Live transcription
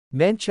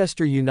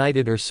Manchester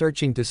United are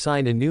searching to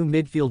sign a new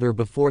midfielder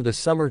before the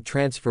summer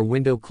transfer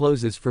window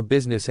closes for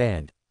business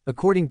and,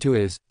 according to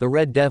NEWS, the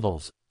Red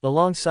Devils,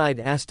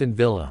 alongside Aston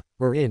Villa,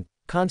 were in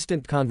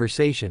constant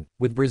conversation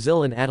with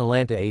Brazil and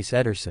Atalanta ace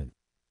Ederson.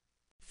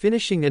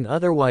 Finishing an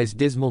otherwise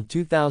dismal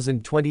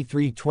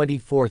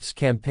 2023-24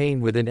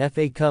 campaign with an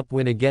FA Cup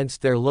win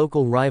against their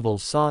local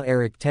rivals saw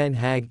Erik ten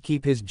Hag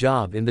keep his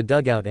job in the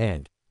dugout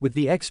and, with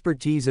the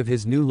expertise of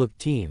his new-look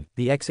team,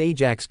 the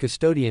ex-Ajax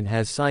custodian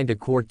has signed a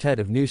quartet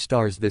of new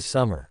stars this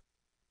summer.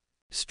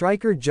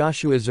 Striker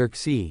Joshua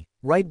Zirkzee,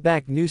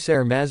 right-back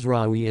Noussair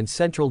Mazraoui and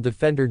central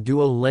defender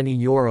duo Leny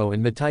Yoro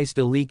and Matthijs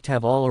de Ligt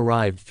have all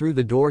arrived through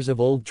the doors of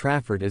Old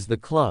Trafford as the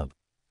club,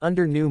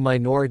 under new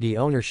minority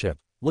ownership,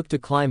 look to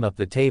climb up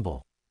the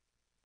table.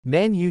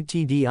 Man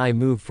Utd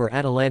move for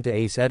Atalanta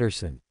ace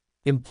Ederson.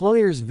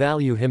 Employers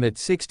value him at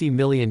 €60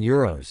 million,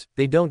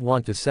 they don't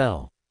want to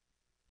sell.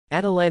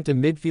 Atalanta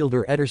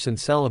midfielder Ederson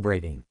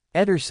celebrating.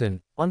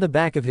 Ederson, on the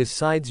back of his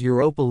side's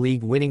Europa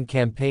League winning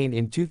campaign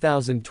in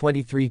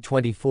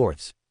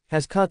 2023-24,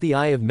 has caught the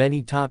eye of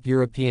many top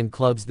European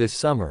clubs this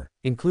summer,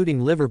 including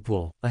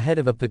Liverpool, ahead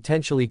of a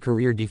potentially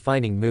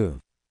career-defining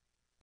move.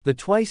 The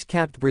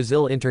twice-capped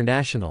Brazil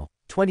international,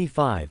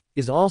 25,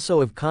 is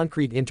also of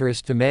concrete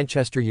interest to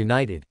Manchester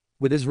United,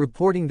 with his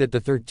reporting that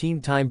the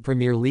 13-time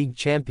Premier League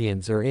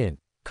champions are in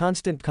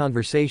constant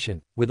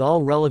conversation with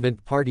all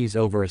relevant parties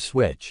over a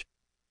switch.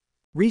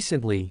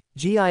 Recently,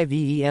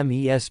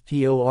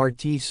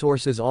 GIVEMESPORT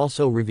sources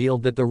also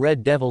revealed that the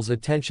Red Devils'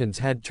 attentions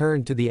had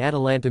turned to the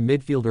Atalanta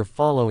midfielder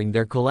following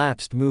their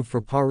collapsed move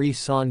for Paris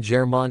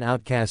Saint-Germain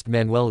outcast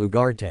Manuel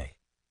Ugarte.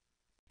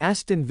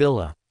 Aston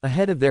Villa,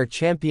 ahead of their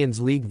Champions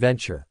League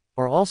venture,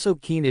 are also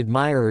keen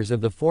admirers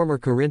of the former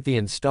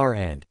Corinthians star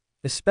and,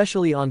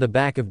 especially on the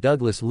back of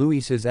Douglas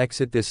Luiz's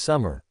exit this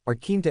summer, are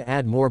keen to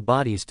add more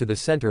bodies to the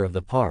center of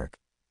the park.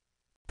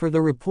 Per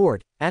the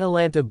report,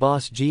 Atalanta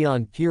boss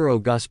Gian Piero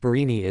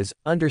Gasperini is,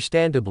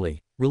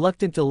 understandably,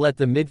 reluctant to let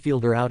the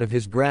midfielder out of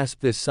his grasp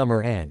this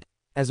summer and,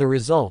 as a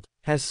result,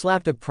 has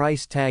slapped a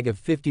price tag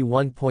of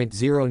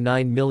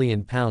 £51.09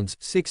 million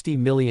 €60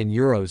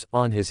 million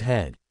on his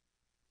head.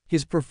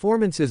 His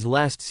performances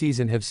last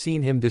season have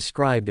seen him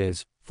described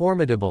as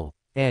formidable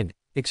and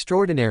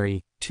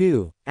extraordinary,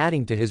 too,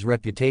 adding to his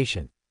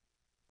reputation.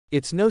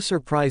 It's no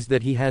surprise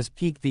that he has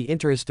piqued the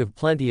interest of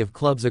plenty of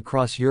clubs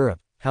across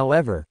Europe,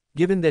 however,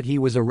 given that he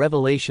was a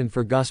revelation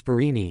for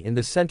Gasperini in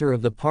the center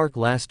of the park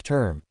last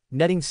term,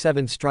 netting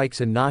 7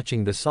 strikes and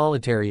notching the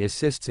solitary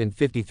assists in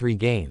 53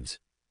 games.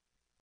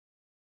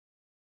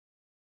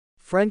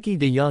 Frenkie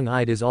de Jong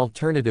eyed as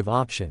alternative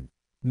option.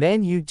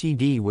 Man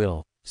Utd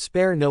will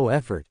spare no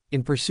effort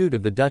in pursuit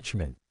of the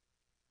Dutchman.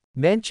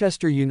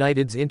 Manchester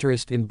United's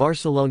interest in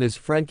Barcelona's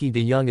Frenkie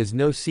de Jong is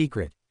no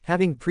secret,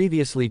 having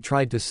previously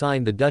tried to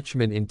sign the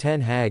Dutchman in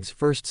Ten Hag's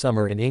first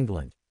summer in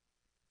England.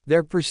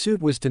 Their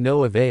pursuit was to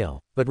no avail,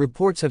 but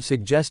reports have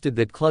suggested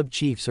that club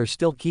chiefs are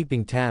still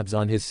keeping tabs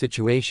on his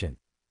situation.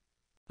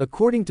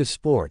 According to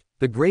Sport,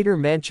 the Greater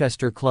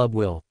Manchester club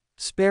will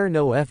spare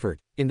no effort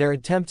in their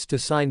attempts to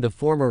sign the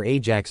former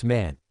Ajax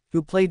man,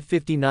 who played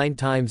 59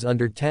 times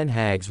under Ten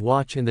Hag's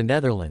watch in the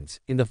Netherlands,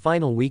 in the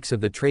final weeks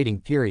of the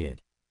trading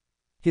period.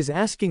 His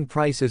asking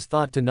price is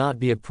thought to not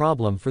be a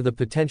problem for the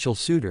potential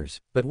suitors,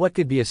 but what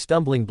could be a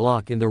stumbling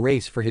block in the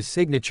race for his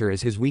signature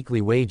is his weekly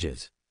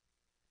wages.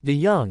 De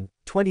Jong,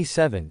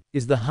 27,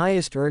 is the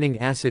highest-earning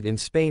asset in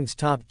Spain's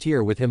top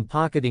tier with him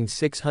pocketing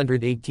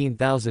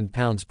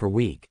 £618,000 per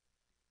week.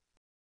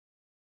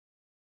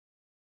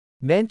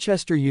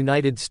 Manchester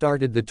United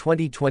started the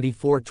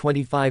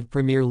 2024-25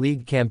 Premier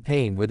League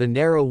campaign with a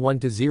narrow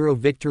 1-0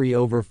 victory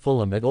over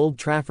Fulham at Old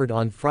Trafford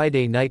on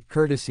Friday night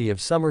courtesy of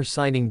summer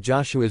signing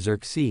Joshua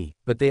Zirkzee,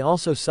 but they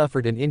also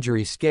suffered an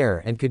injury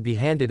scare and could be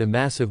handed a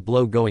massive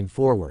blow going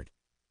forward.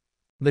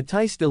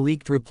 Matthijs de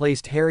Ligt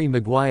replaced Harry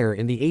Maguire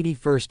in the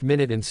 81st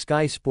minute and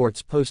Sky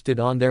Sports posted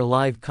on their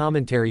live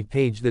commentary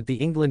page that the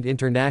England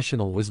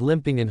international was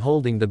limping and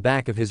holding the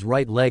back of his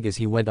right leg as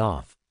he went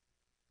off.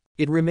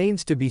 It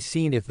remains to be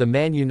seen if the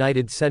Man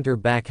United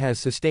centre-back has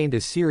sustained a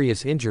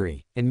serious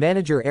injury, and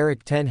manager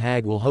Erik ten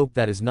Hag will hope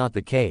that is not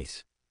the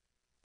case.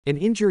 An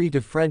injury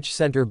to French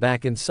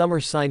centre-back and summer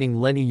signing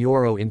Leny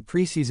Yoro in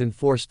preseason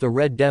forced the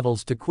Red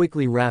Devils to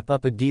quickly wrap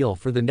up a deal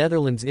for the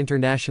Netherlands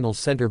international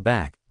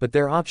centre-back, but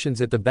their options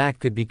at the back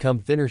could become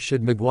thinner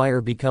should Maguire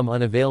become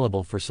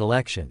unavailable for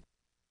selection.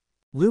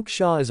 Luke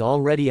Shaw is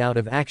already out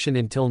of action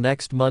until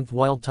next month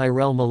while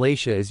Tyrell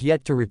Malacia is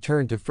yet to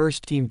return to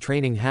first-team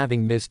training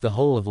having missed the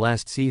whole of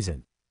last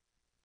season.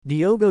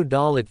 Diogo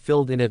Dalot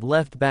filled in at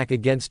left-back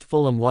against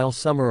Fulham while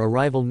summer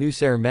arrival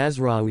Noussair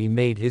Mazraoui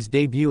made his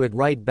debut at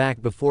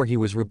right-back before he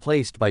was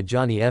replaced by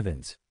Johnny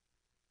Evans.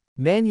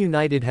 Man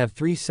United have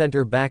 3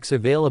 centre-backs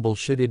available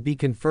should it be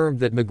confirmed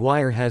that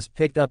Maguire has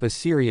picked up a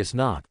serious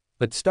knock,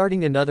 but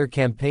starting another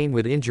campaign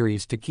with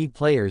injuries to key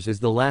players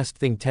is the last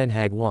thing Ten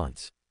Hag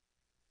wants.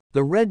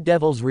 The Red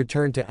Devils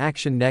return to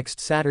action next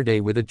Saturday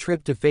with a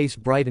trip to face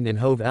Brighton and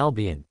Hove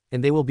Albion,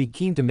 and they will be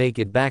keen to make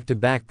it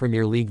back-to-back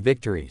Premier League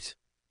victories.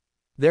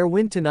 Their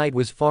win tonight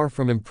was far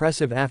from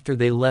impressive after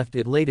they left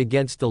it late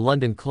against the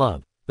London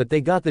club, but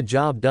they got the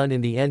job done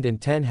in the end,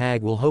 and Ten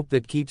Hag will hope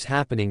that keeps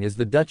happening as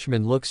the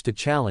Dutchman looks to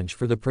challenge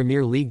for the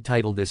Premier League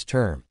title this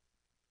term.